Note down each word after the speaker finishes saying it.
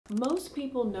Most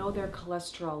people know their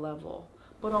cholesterol level,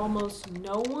 but almost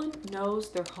no one knows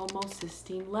their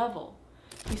homocysteine level.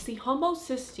 You see,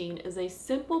 homocysteine is a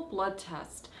simple blood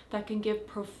test that can give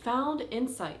profound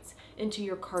insights into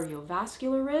your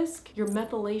cardiovascular risk, your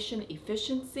methylation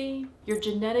efficiency, your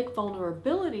genetic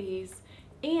vulnerabilities,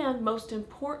 and most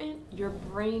important, your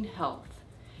brain health.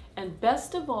 And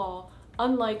best of all,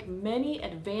 unlike many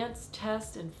advanced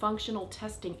tests and functional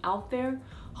testing out there,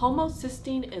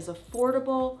 homocysteine is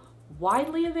affordable,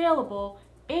 widely available,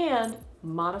 and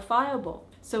modifiable.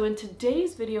 So in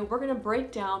today's video, we're going to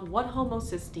break down what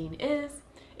homocysteine is,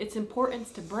 its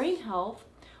importance to brain health,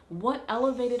 what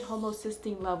elevated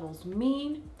homocysteine levels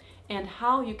mean, and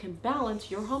how you can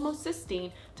balance your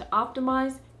homocysteine to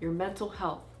optimize your mental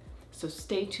health. So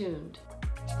stay tuned.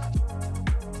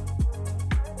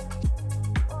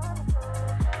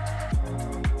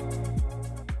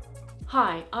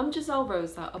 Hi, I'm Jezel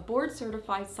Rosa, a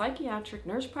board-certified psychiatric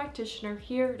nurse practitioner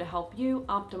here to help you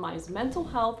optimize mental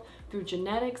health through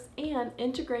genetics and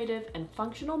integrative and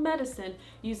functional medicine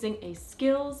using a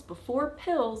skills before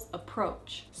pills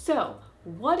approach. So,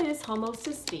 what is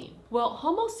homocysteine? Well,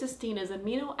 homocysteine is an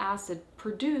amino acid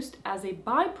produced as a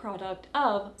byproduct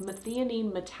of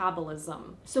methionine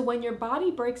metabolism. So when your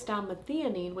body breaks down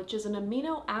methionine, which is an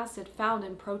amino acid found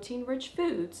in protein-rich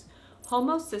foods,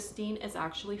 homocysteine is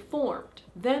actually formed.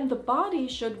 Then the body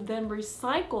should then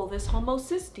recycle this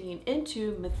homocysteine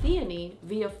into methionine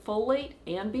via folate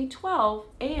and B12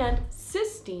 and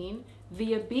cysteine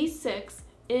via B6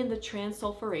 in the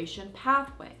transsulfuration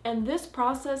pathway. And this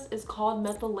process is called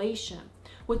methylation,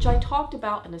 which I talked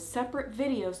about in a separate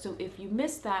video, so if you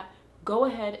missed that, go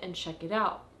ahead and check it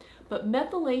out. But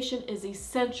methylation is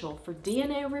essential for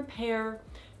DNA repair,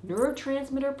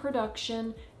 neurotransmitter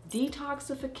production,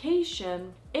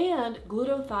 detoxification, and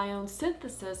glutathione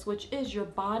synthesis, which is your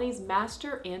body's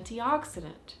master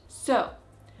antioxidant. So,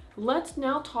 let's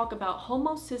now talk about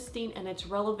homocysteine and its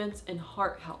relevance in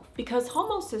heart health. Because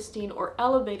homocysteine or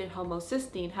elevated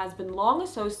homocysteine has been long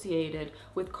associated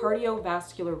with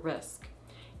cardiovascular risk.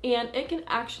 And it can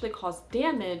actually cause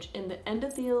damage in the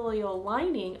endothelial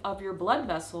lining of your blood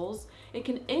vessels. It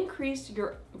can increase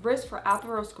your risk for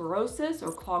atherosclerosis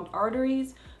or clogged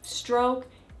arteries, stroke,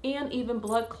 and even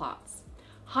blood clots.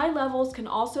 High levels can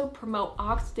also promote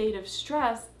oxidative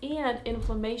stress and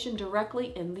inflammation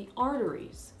directly in the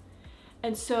arteries.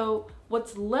 And so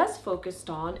what's less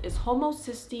focused on is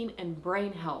homocysteine and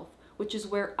brain health, which is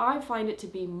where I find it to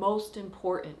be most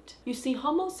important. You see,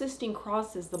 homocysteine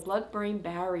crosses the blood-brain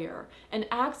barrier and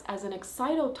acts as an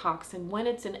excitotoxin when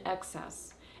it's in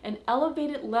excess. And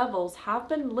elevated levels have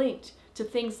been linked to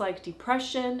things like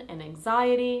depression and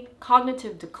anxiety,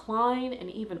 cognitive decline, and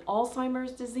even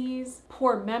Alzheimer's disease,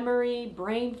 poor memory,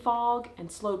 brain fog,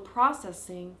 and slow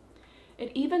processing.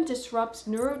 It even disrupts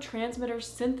neurotransmitter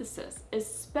synthesis,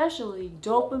 especially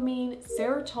dopamine,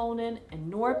 serotonin,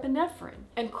 and norepinephrine.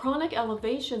 And chronic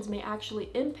elevations may actually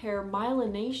impair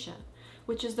myelination,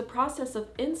 which is the process of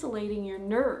insulating your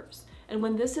nerves. And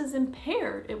when this is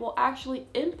impaired, it will actually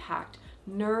impact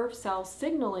nerve cell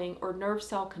signaling or nerve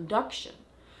cell conduction,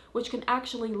 which can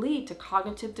actually lead to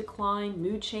cognitive decline,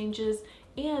 mood changes,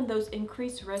 and those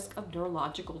increased risk of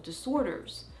neurological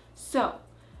disorders. So,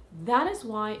 that is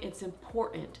why it's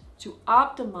important to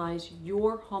optimize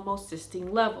your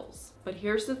homocysteine levels. But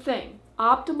here's the thing,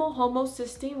 optimal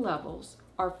homocysteine levels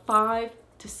are 5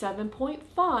 to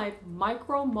 7.5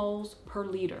 micromoles per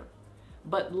liter.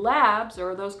 But labs,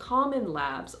 or those common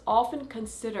labs, often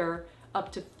consider up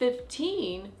to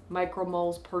 15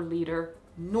 micromoles per liter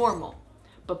normal.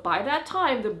 But by that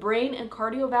time, the brain and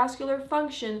cardiovascular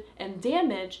function and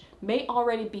damage may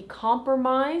already be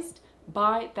compromised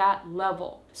by that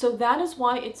level. So that is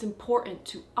why it's important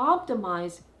to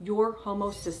optimize your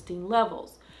homocysteine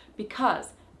levels,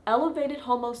 because elevated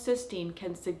homocysteine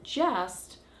can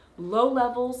suggest low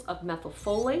levels of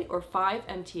methylfolate or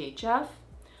 5-MTHF,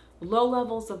 low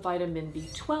levels of vitamin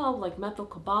B12 like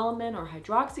methylcobalamin or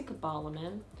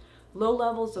hydroxycobalamin, low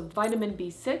levels of vitamin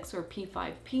B6 or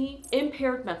P5P,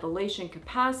 impaired methylation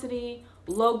capacity,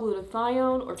 low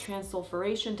glutathione or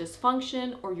transsulfuration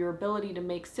dysfunction or your ability to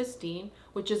make cysteine,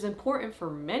 which is important for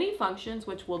many functions,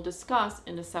 which we'll discuss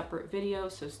in a separate video,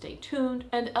 so stay tuned.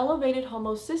 And elevated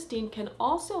homocysteine can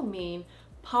also mean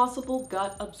possible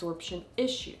gut absorption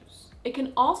issues. It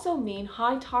can also mean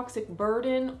high toxic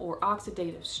burden or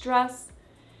oxidative stress,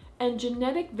 and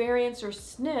genetic variants or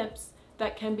SNPs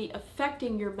that can be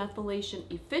affecting your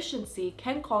methylation efficiency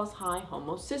can cause high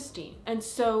homocysteine. And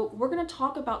so we're going to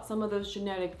talk about some of those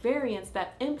genetic variants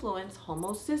that influence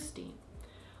homocysteine.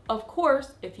 Of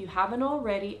course, if you haven't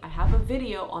already, I have a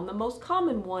video on the most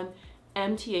common one,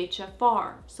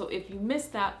 MTHFR. So if you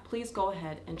missed that, please go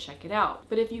ahead and check it out.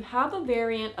 But if you have a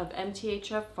variant of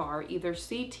MTHFR, either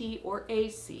CT or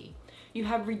AC, you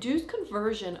have reduced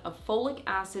conversion of folic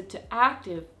acid to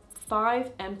active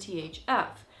 5-MTHF,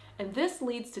 and this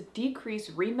leads to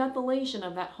decreased remethylation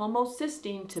of that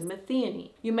homocysteine to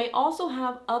methionine. You may also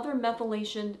have other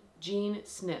methylation gene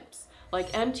SNPs,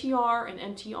 like MTR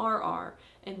and MTRR,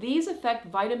 and these affect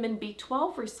vitamin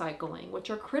B12 recycling, which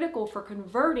are critical for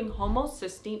converting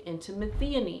homocysteine into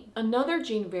methionine. Another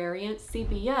gene variant,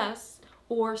 CBS,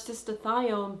 or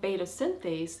cystathione beta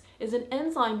synthase, is an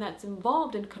enzyme that's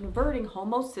involved in converting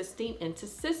homocysteine into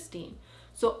cysteine.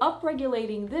 So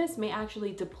upregulating this may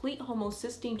actually deplete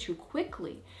homocysteine too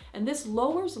quickly, and this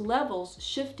lowers levels,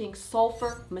 shifting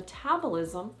sulfur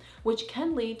metabolism, which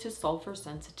can lead to sulfur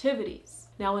sensitivities.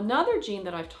 Now, another gene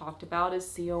that I've talked about is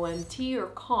COMT or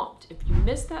COMT. If you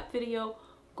missed that video,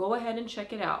 go ahead and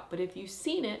check it out. But if you've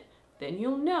seen it, then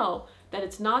you'll know that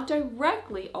it's not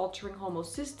directly altering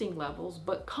homocysteine levels,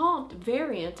 but COMT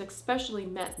variants, especially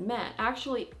MET-MET,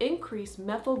 actually increase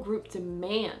methyl group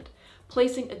demand,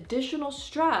 placing additional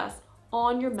stress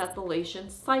on your methylation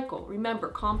cycle.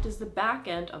 Remember, COMT is the back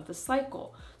end of the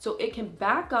cycle, so it can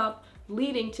back up,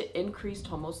 leading to increased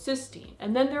homocysteine.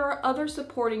 And then there are other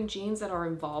supporting genes that are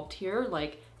involved here,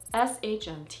 like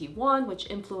SHMT1, which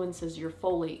influences your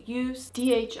folate use,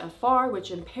 DHFR,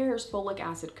 which impairs folic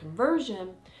acid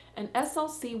conversion, and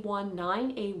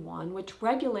SLC19A1, which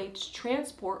regulates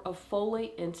transport of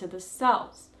folate into the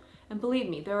cells. And believe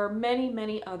me, there are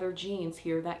many other genes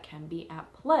here that can be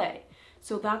at play.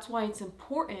 So that's why it's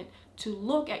important to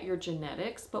look at your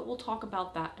genetics, but we'll talk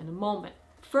about that in a moment.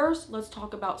 First, let's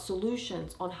talk about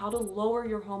solutions on how to lower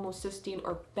your homocysteine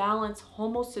or balance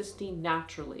homocysteine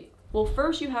naturally. Well,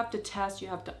 first you have to test, you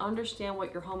have to understand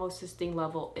what your homocysteine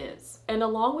level is. And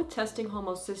along with testing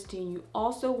homocysteine, you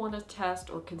also want to test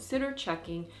or consider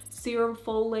checking serum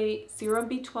folate, serum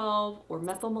B12 or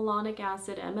methylmalonic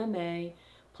acid, MMA,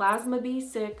 plasma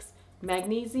B6,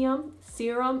 magnesium,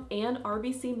 serum and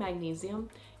RBC magnesium,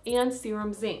 and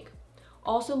serum zinc.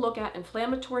 Also look at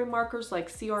inflammatory markers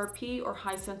like CRP or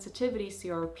high sensitivity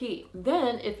CRP.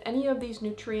 Then, if any of these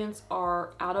nutrients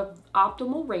are out of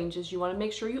optimal ranges, you want to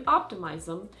make sure you optimize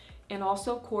them. And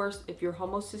also, of course, if your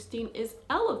homocysteine is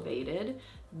elevated,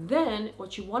 then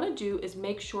what you want to do is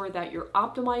make sure that you're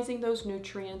optimizing those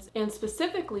nutrients and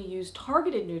specifically use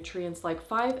targeted nutrients like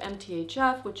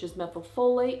 5-MTHF, which is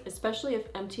methylfolate, especially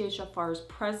if MTHFR is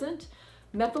present,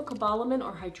 methylcobalamin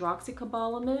or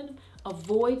hydroxycobalamin,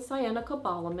 avoid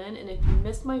cyanocobalamin, and if you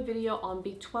missed my video on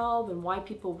B12 and why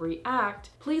people react,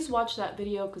 please watch that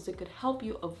video because it could help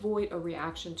you avoid a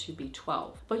reaction to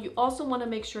B12. But you also want to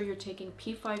make sure you're taking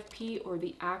P5P or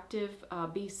the active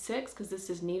B6 because this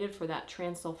is needed for that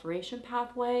transsulfuration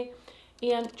pathway.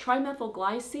 And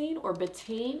trimethylglycine or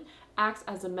betaine acts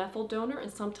as a methyl donor,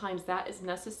 and sometimes that is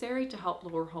necessary to help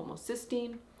lower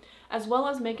homocysteine, as well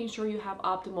as making sure you have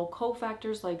optimal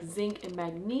cofactors like zinc and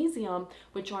magnesium,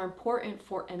 which are important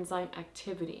for enzyme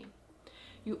activity.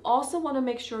 You also want to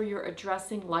make sure you're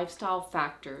addressing lifestyle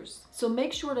factors. So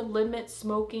make sure to limit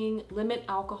smoking, limit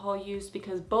alcohol use,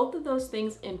 because both of those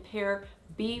things impair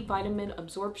B vitamin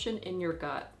absorption in your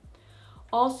gut.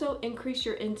 Also increase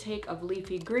your intake of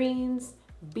leafy greens,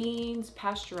 beans,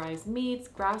 pasteurized meats,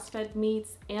 grass-fed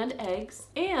meats, and eggs.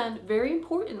 And very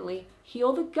importantly,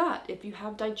 heal the gut if you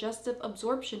have digestive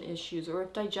absorption issues or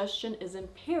if digestion is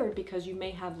impaired because you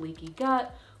may have leaky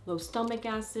gut, low stomach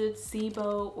acid,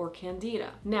 SIBO, or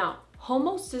candida. Now,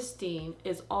 homocysteine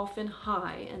is often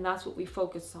high, and that's what we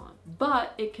focus on,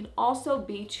 but it can also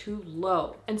be too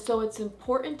low. And so it's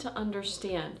important to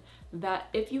understand that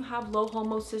if you have low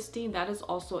homocysteine, that is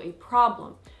also a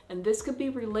problem. And this could be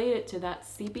related to that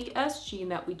CBS gene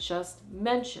that we just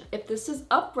mentioned. If this is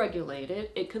upregulated,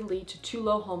 it could lead to too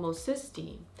low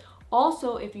homocysteine.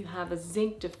 Also, if you have a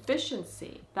zinc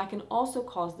deficiency, that can also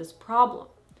cause this problem.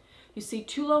 You see,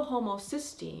 too low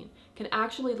homocysteine can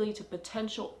actually lead to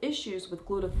potential issues with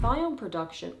glutathione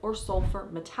production or sulfur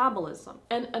metabolism.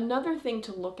 And another thing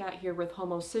to look at here with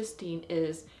homocysteine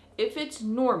is if it's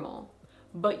normal,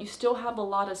 but you still have a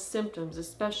lot of symptoms,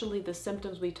 especially the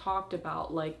symptoms we talked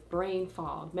about like brain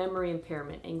fog, memory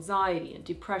impairment, anxiety, and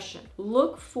depression.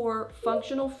 Look for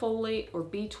functional folate or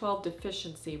B12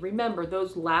 deficiency. Remember,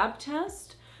 those lab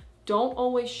tests don't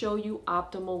always show you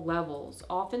optimal levels.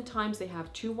 Oftentimes they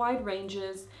have too wide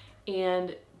ranges,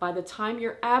 and by the time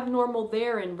you're abnormal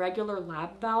there in regular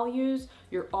lab values,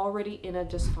 you're already in a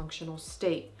dysfunctional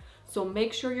state. So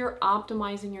make sure you're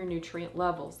optimizing your nutrient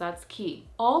levels. That's key.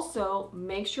 Also,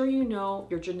 make sure you know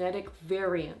your genetic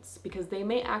variants because they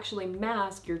may actually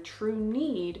mask your true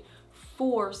need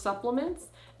for supplements,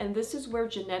 and this is where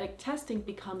genetic testing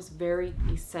becomes very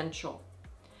essential.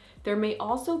 There may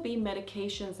also be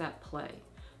medications at play.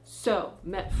 So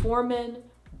metformin,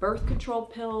 birth control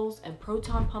pills, and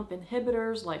proton pump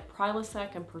inhibitors like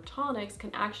Prilosec and Protonix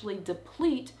can actually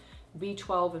deplete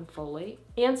B12 and folate.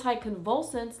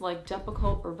 Anticonvulsants like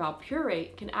Depakote or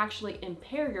Valproate can actually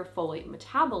impair your folate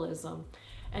metabolism.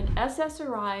 And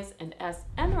SSRIs and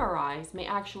SNRIs may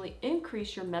actually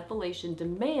increase your methylation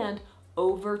demand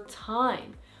over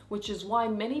time, which is why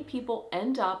many people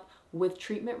end up with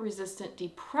treatment-resistant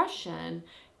depression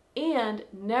and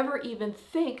never even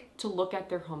think to look at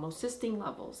their homocysteine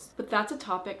levels. But that's a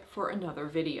topic for another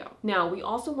video. Now, we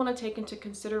also want to take into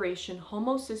consideration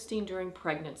homocysteine during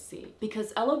pregnancy,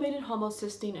 because elevated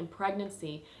homocysteine in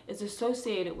pregnancy is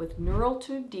associated with neural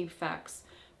tube defects,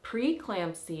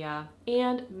 preeclampsia,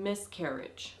 and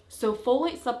miscarriage. So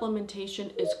folate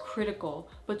supplementation is critical,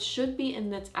 but should be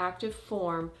in its active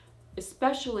form,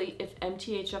 especially if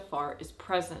MTHFR is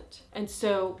present. And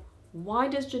so why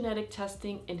does genetic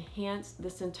testing enhance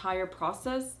this entire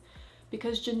process?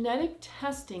 Because genetic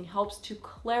testing helps to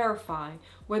clarify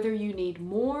whether you need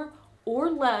more or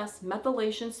less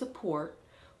methylation support,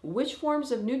 which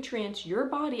forms of nutrients your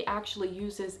body actually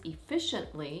uses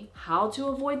efficiently, how to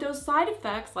avoid those side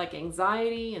effects like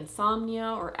anxiety,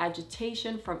 insomnia, or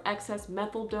agitation from excess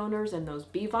methyl donors and those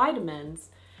B vitamins,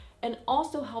 and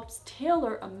also helps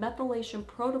tailor a methylation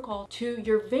protocol to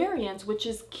your variants, which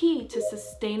is key to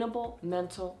sustainable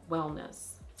mental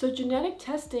wellness. So genetic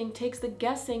testing takes the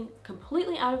guessing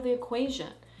completely out of the equation,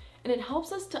 and it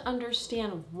helps us to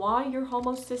understand why your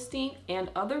homocysteine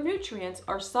and other nutrients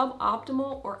are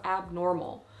suboptimal or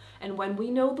abnormal. And when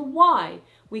we know the why,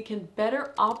 we can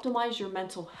better optimize your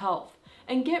mental health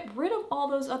and get rid of all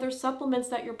those other supplements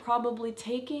that you're probably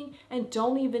taking and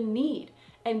don't even need,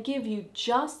 and give you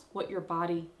just what your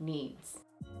body needs.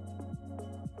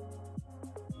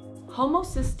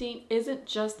 Homocysteine isn't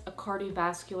just a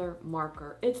cardiovascular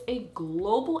marker. It's a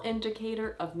global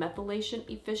indicator of methylation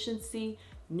efficiency,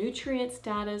 nutrient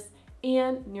status,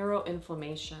 and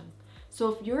neuroinflammation.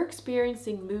 So if you're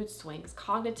experiencing mood swings,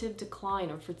 cognitive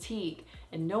decline, or fatigue,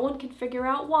 and no one can figure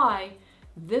out why,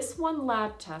 this one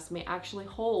lab test may actually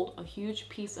hold a huge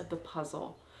piece of the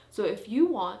puzzle. So if you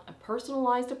want a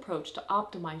personalized approach to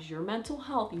optimize your mental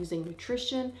health using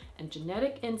nutrition and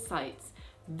genetic insights,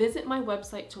 visit my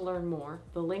website to learn more.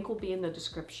 The link will be in the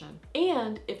description.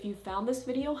 And if you found this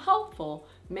video helpful,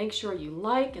 make sure you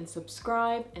like and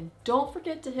subscribe, and don't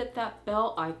forget to hit that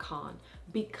bell icon,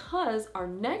 because our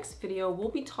next video will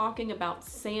be talking about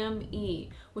SAMe,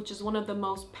 which is one of the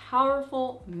most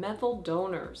powerful methyl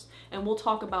donors, and we'll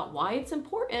talk about why it's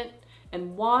important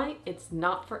and why it's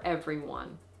not for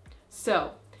everyone.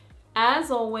 So,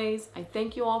 as always, I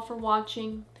thank you all for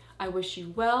watching. I wish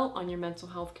you well on your mental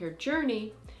health care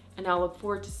journey, and I look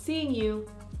forward to seeing you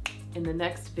in the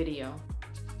next video.